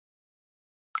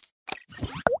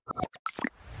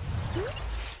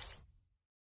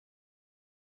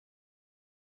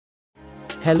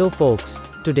Hello folks,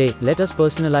 today, let us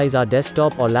personalize our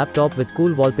desktop or laptop with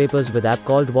cool wallpapers with app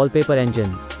called Wallpaper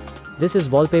Engine. This is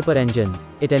Wallpaper Engine.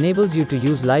 It enables you to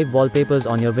use live wallpapers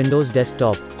on your Windows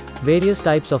desktop. Various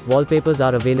types of wallpapers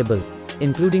are available,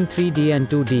 including 3D and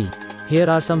 2D. Here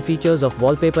are some features of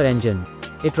Wallpaper Engine.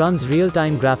 It runs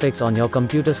real-time graphics on your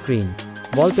computer screen.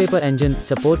 Wallpaper Engine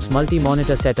supports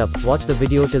multi-monitor setup. Watch the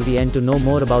video till the end to know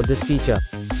more about this feature.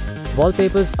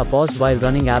 Wallpapers are paused while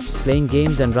running apps, playing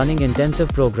games and running intensive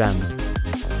programs.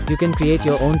 You can create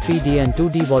your own 3D and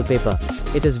 2D wallpaper.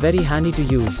 It is very handy to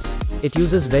use. It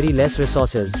uses very less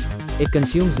resources. It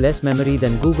consumes less memory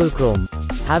than Google Chrome.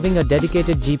 Having a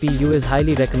dedicated GPU is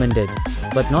highly recommended,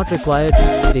 but not required.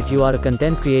 If you are a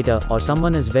content creator or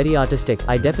someone is very artistic,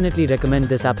 I definitely recommend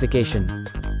this application.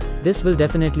 This will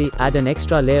definitely add an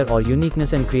extra layer or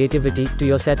uniqueness and creativity to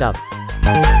your setup.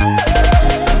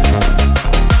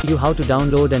 How to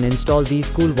download and install these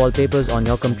cool wallpapers on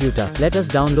your computer. Let us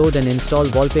download and install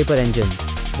Wallpaper Engine.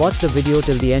 Watch the video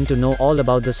till the end to know all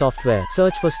about the software.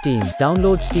 Search for Steam.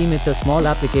 Download Steam. It's a small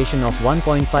application of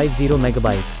 1.50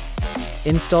 MB.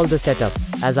 Install the setup.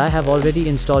 As I have already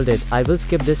installed it, I will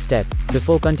skip this step.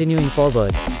 Before continuing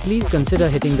forward, please consider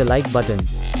hitting the like button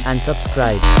and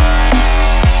subscribe.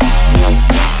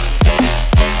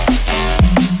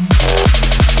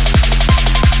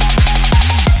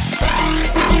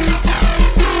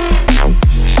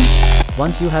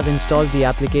 Once you have installed the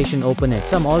application, open it.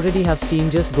 Some already have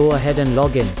Steam, just go ahead and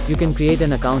log in. You can create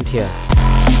an account here.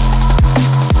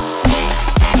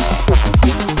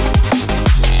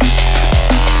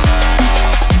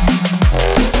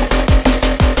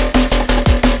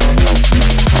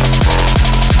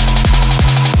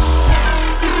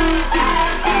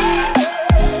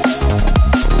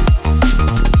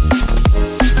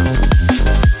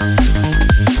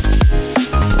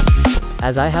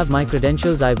 As I have my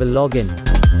credentials, I will log in.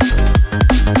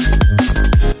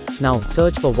 Now,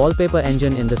 search for Wallpaper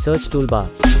Engine in the search toolbar.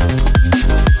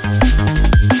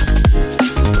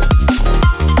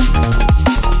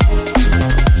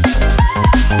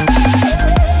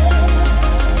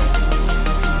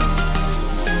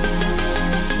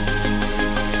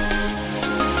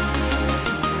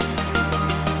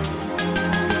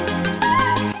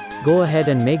 Go ahead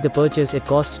and make the purchase. It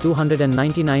costs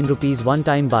 299 rupees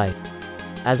one-time buy.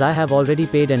 As I have already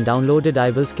paid and downloaded,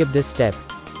 I will skip this step.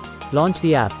 Launch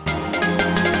the app.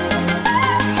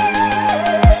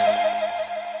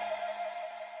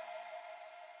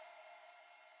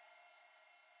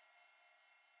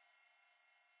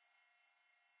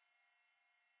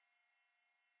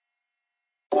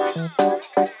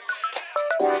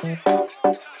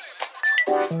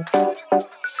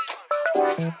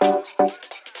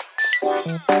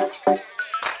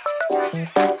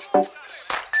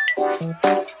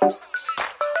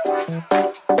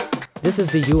 This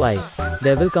is the UI.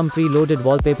 There will come preloaded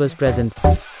wallpapers present.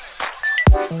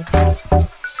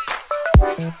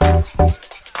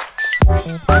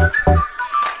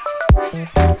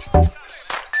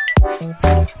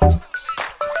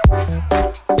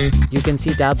 You can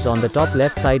see tabs on the top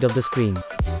left side of the screen.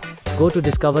 Go to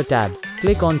Discover tab.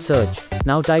 Click on Search.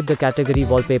 Now type the category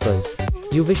Wallpapers.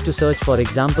 You wish to search, for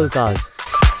example, cars.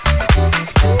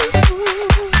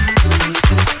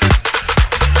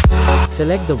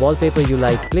 Select the wallpaper you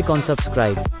like, click on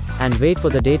subscribe, and wait for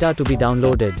the data to be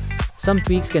downloaded. Some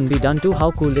tweaks can be done too. How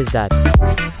cool is that?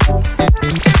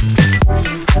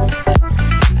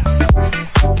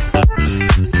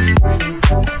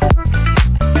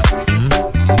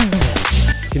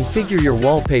 Configure your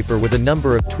wallpaper with a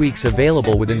number of tweaks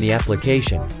available within the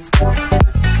application.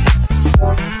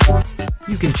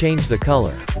 You can change the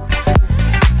color,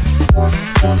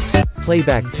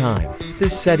 playback time.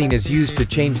 This setting is used to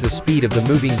change the speed of the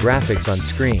moving graphics on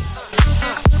screen.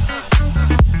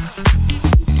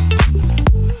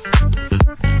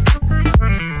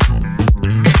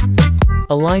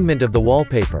 Alignment of the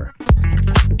wallpaper.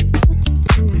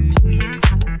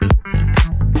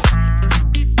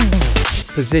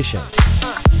 Position.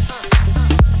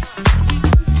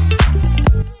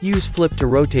 Use flip to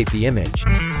rotate the image.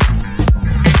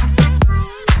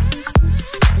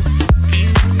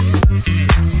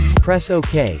 Press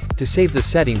OK to save the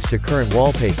settings to current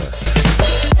wallpaper.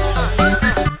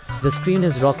 The screen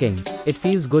is rocking. It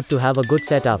feels good to have a good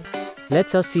setup.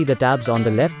 Let's us see the tabs on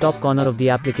the left top corner of the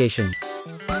application.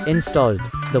 Installed.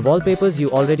 The wallpapers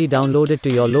you already downloaded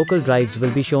to your local drives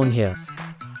will be shown here.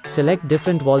 Select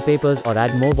different wallpapers or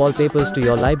add more wallpapers to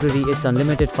your library. It's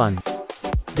unlimited fun.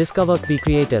 Discover, be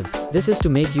creative. This is to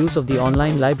make use of the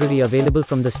online library available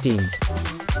from the Steam.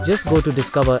 Just go to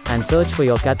Discover and search for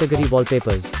your category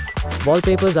wallpapers.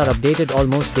 Wallpapers are updated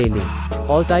almost daily.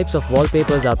 All types of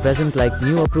wallpapers are present like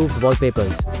new approved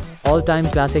wallpapers, all-time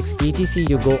classics, etc.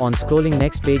 You go on scrolling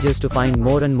next pages to find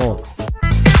more and more.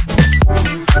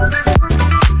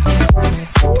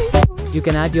 You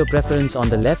can add your preference on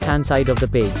the left-hand side of the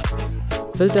page.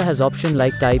 Filter has option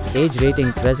like type, age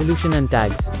rating, resolution and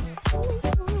tags.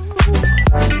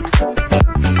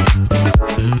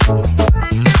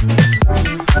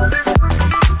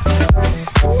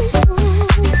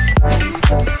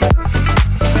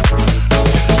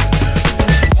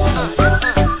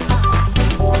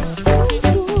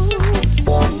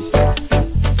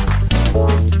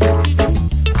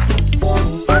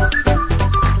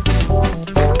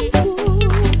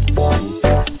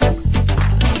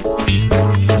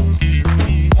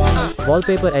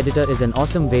 Wallpaper Editor is an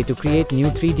awesome way to create new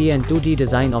 3D and 2D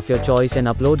design of your choice and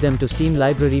upload them to Steam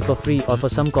library for free or for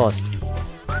some cost.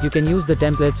 You can use the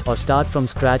templates or start from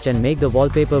scratch and make the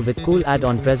wallpaper with cool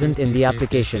add-on present in the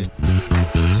application.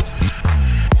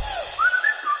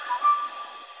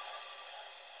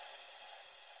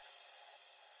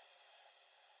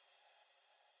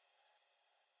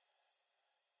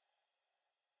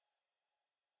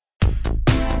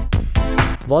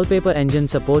 Wallpaper Engine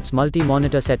supports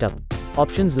multi-monitor setup.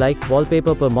 Options like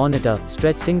wallpaper per monitor,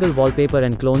 stretch single wallpaper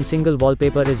and clone single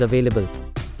wallpaper is available.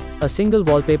 A single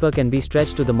wallpaper can be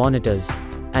stretched to the monitors,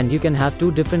 and you can have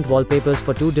two different wallpapers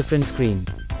for two different screens.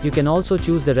 You can also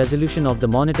choose the resolution of the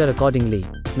monitor accordingly.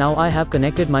 Now I have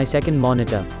connected my second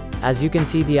monitor. As you can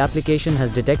see, the application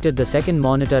has detected the second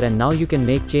monitor, and now you can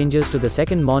make changes to the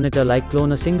second monitor like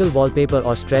clone a single wallpaper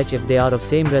or stretch if they are of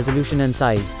same resolution and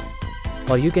size.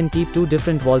 Or you can keep two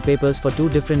different wallpapers for two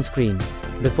different screens.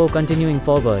 Before continuing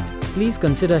forward, please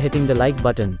consider hitting the like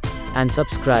button and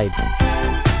subscribe.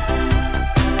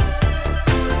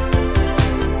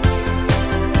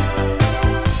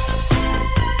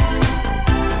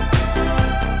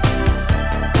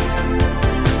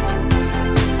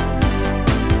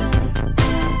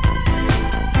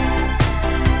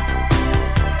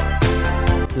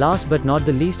 Last but not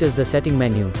the least is the setting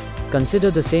menu. Consider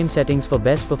the same settings for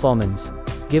best performance.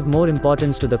 Give more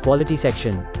importance to the quality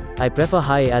section. I prefer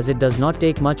high as it does not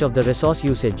take much of the resource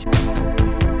usage.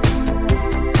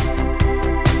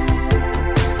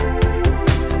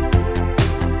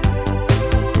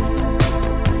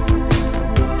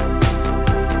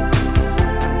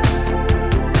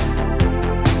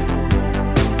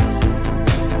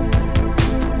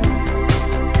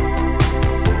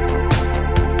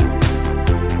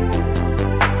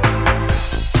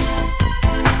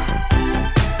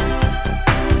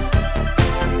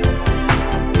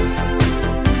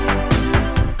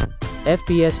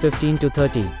 FPS 15 to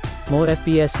 30. More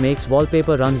FPS makes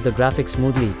wallpaper runs the graphics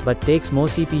smoothly, but takes more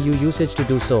CPU usage to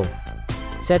do so.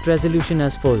 Set resolution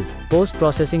as full.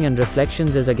 Post-processing and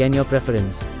reflections is again your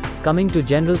preference. Coming to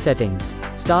general settings.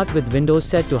 Start with Windows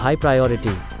set to high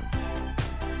priority.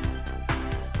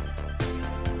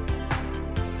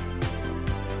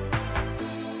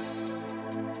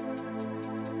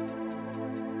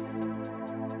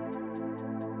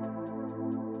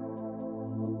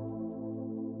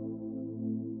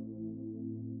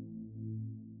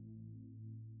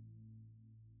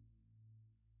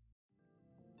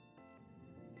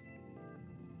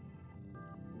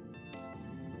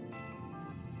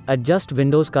 Adjust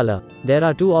Windows color. There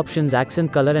are two options: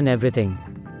 accent color and everything.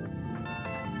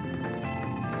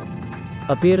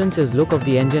 Appearance is look of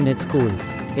the engine, it's cool.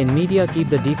 In media, keep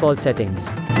the default settings.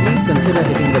 Please consider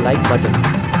hitting the like button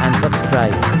and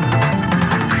subscribe.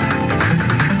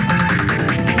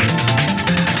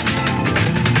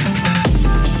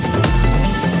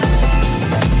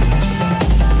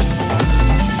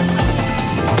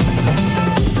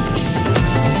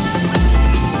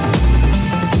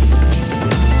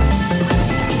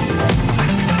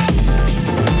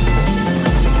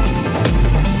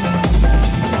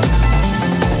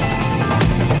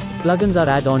 Plugins are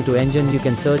add-on to engine. You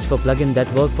can search for plugin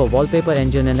that work for Wallpaper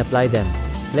Engine and apply them.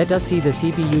 Let us see the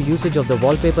CPU usage of the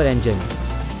Wallpaper Engine.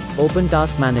 Open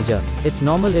Task Manager. It's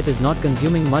normal, it is not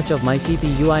consuming much of my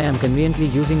CPU. I am conveniently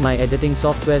using my editing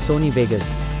software Sony Vegas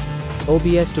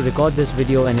OBS to record this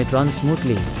video and it runs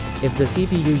smoothly. If the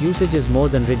CPU usage is more,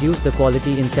 then reduce the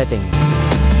quality in settings.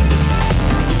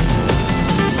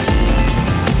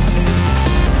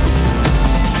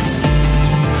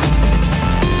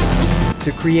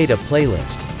 To create a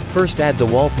playlist, first add the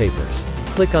wallpapers.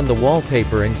 Click on the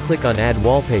wallpaper and click on Add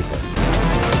Wallpaper.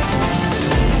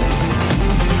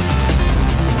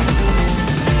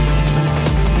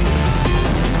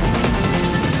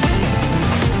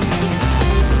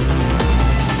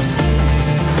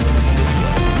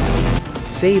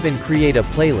 Save and create a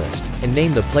playlist, and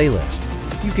name the playlist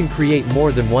You can create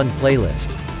more than one playlist.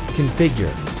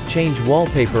 Configure. Change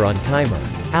wallpaper on timer,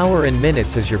 hour and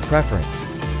minutes as your preference.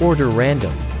 Order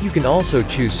random. You can also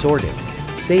choose sorted.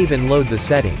 Save and load the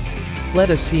settings. Let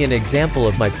us see an example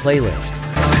of my playlist.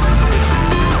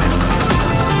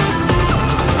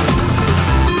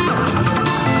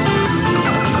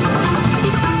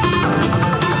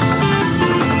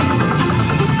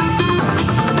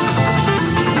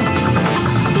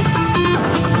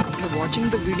 After watching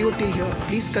the video till here,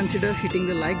 please consider hitting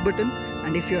the like button,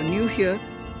 and if you are new here,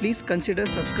 please consider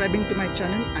subscribing to my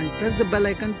channel and press the bell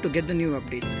icon to get the new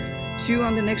updates. See you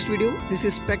on the next video. This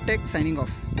is SpecTech signing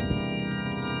off.